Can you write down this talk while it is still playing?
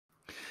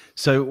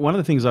So one of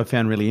the things I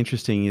found really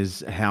interesting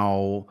is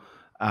how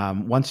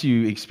once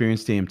you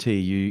experience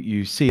DMT,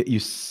 you see it, you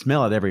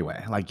smell it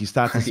everywhere. Like you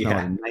start to smell it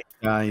Yeah. in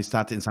nature, you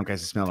start to, in some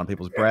cases, smell it on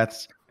people's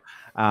breaths,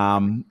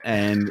 and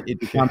it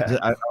becomes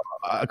Yeah.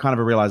 a kind of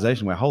a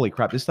realization where, holy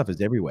crap, this stuff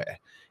is everywhere.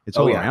 It's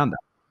Oh all yeah. around us,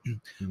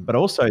 Mm. but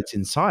also it's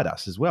inside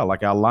us as well.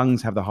 Like our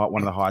lungs have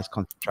one of the highest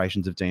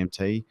concentrations of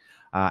DMT.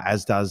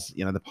 As does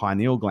the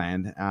pineal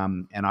gland,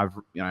 and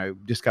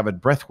I've discovered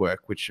breath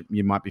work, which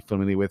you might be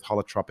familiar with,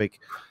 holotropic,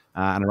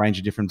 and a range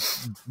of different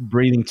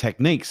breathing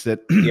techniques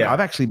that I've Yeah.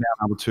 actually been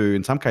able to,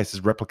 in some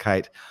cases,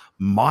 replicate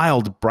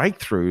mild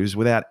breakthroughs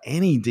without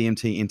any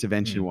DMT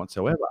intervention Mm.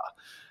 whatsoever,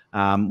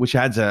 which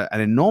adds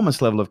an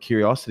enormous level of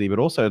curiosity, but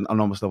also an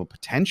enormous level of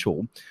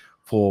potential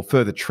for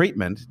further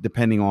treatment,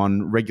 depending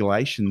on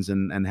regulations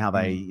and how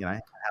they,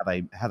 Mm.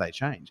 how they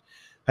change.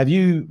 Have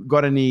you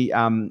got any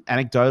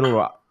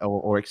anecdotal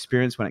or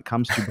experience when it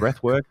comes to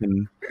breath work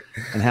and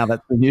how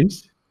that's been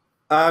used?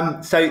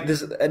 So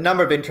there's a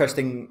number of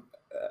interesting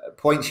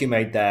points you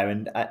made there,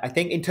 and I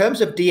think in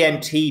terms of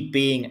DMT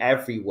being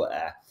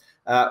everywhere,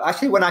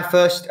 actually, when I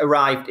first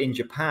arrived in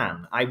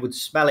Japan, I would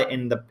smell it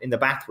in the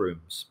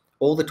bathrooms,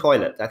 all the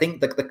toilets. I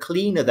think the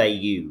cleaner they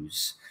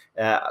use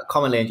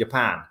commonly in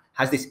Japan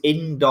has this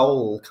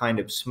indole kind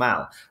of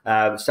smell.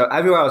 So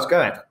everywhere I was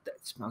going, I thought,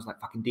 it smells like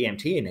fucking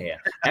DMT in here,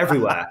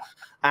 everywhere.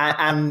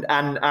 And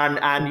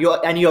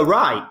you're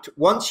right.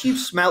 Once you've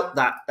smelt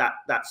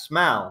that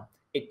smell,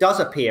 it does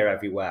appear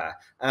everywhere,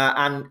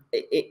 and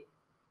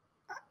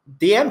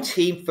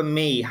DMT for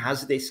me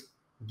has this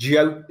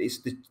joke.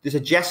 There's a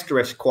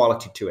gesturous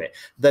quality to it.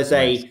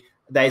 Yes.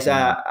 There's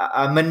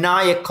a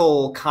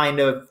maniacal kind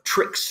of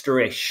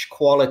tricksterish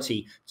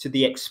quality to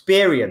the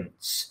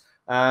experience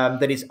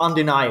that is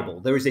undeniable.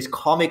 There is this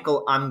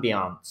comical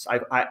ambience.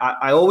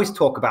 I always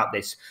talk about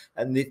this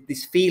and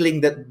this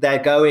feeling that they're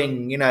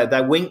going,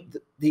 they're wink.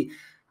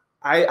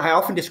 I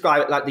often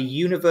describe it like the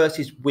universe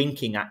is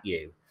winking at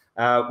you.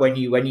 When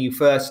you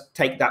first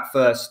take that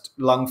first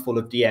lungful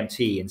of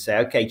DMT and say,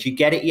 okay, do you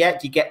get it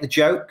yet? Do you get the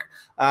joke?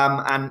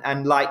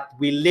 And like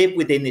we live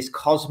within this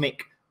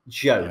cosmic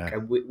joke, Yeah.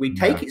 and we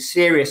take it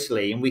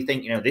seriously, and we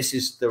think, this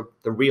is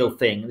the real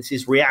thing. This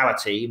is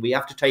reality. We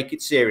have to take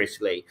it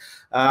seriously.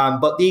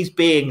 But these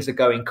beings are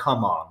going,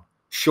 come on.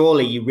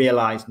 Surely you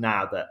realize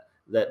now that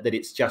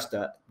it's just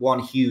one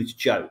huge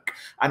joke.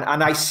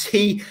 And I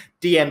see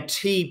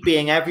DMT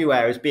being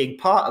everywhere as being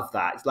part of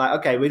that. It's like,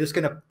 okay, we're just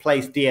going to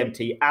place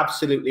DMT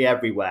absolutely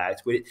everywhere.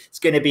 It's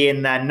going to be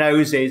in their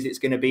noses. It's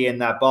going to be in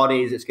their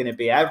bodies. It's going to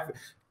be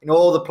in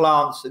all the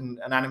plants and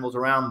animals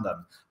around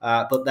them.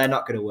 But they're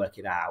not going to work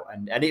it out.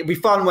 And it'll be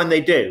fun when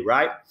they do,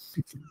 right?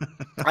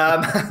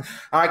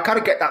 I kind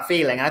of get that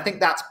feeling. I think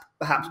that's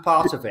perhaps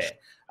part of it.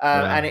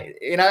 And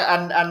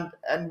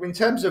in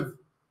terms of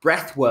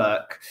breath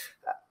work,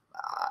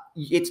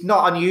 it's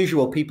not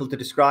unusual people to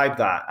describe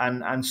that,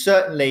 and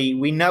certainly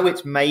we know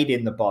it's made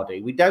in the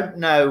body. We don't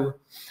know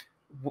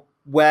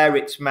where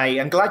it's made.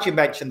 I'm glad you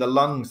mentioned the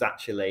lungs,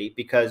 actually,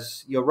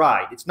 because you're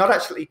right. It's not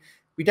actually,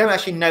 we don't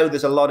actually know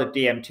there's a lot of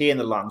DMT in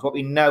the lungs. What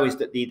we know is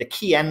that the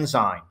key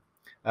enzyme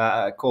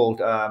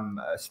called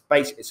it's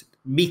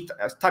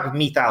a type of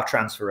methyl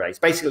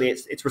transferase. Basically,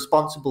 it's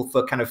responsible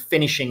for kind of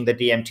finishing the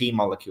DMT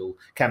molecule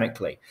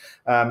chemically.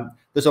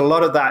 There's a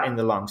lot of that in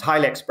the lungs,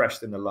 highly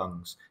expressed in the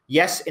lungs.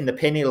 Yes, in the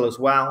pineal as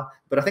well,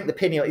 but I think the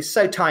pineal is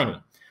so tiny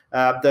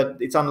that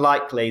it's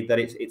unlikely that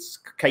it's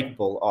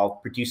capable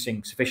of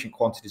producing sufficient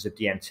quantities of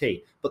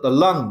DMT. But the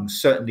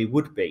lungs certainly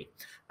would be,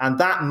 and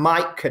that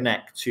might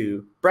connect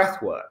to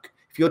breath work.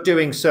 If you're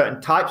doing certain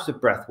types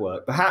of breath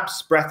work,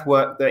 perhaps breath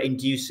work that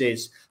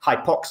induces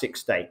hypoxic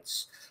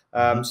states.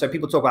 So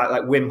people talk about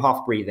like Wim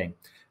Hof breathing,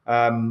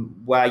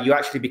 where you're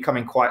actually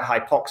becoming quite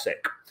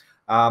hypoxic.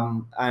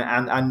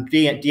 And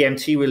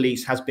DMT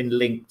release has been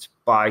linked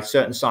by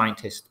certain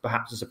scientists,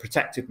 perhaps as a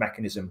protective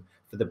mechanism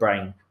for the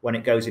brain when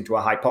it goes into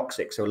a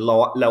hypoxic, so a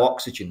low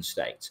oxygen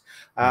state.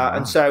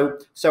 And so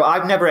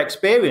I've never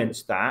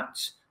experienced that.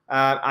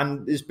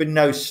 And there's been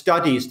no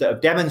studies that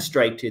have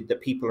demonstrated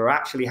that people are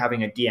actually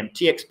having a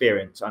DMT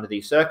experience under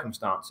these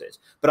circumstances,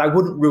 but I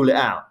wouldn't rule it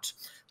out.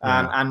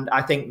 And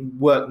I think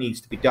work needs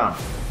to be done.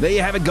 There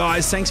you have it,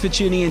 guys. Thanks for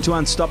tuning in to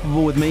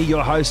Unstoppable with me,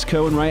 your host,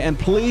 Kerwin Rae. And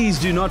please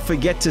do not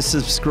forget to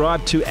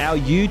subscribe to our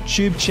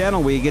YouTube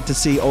channel where you get to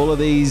see all of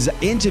these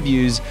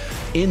interviews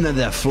in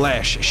the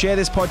flesh. Share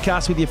this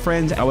podcast with your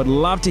friends. I would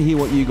love to hear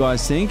what you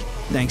guys think.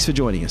 Thanks for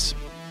joining us.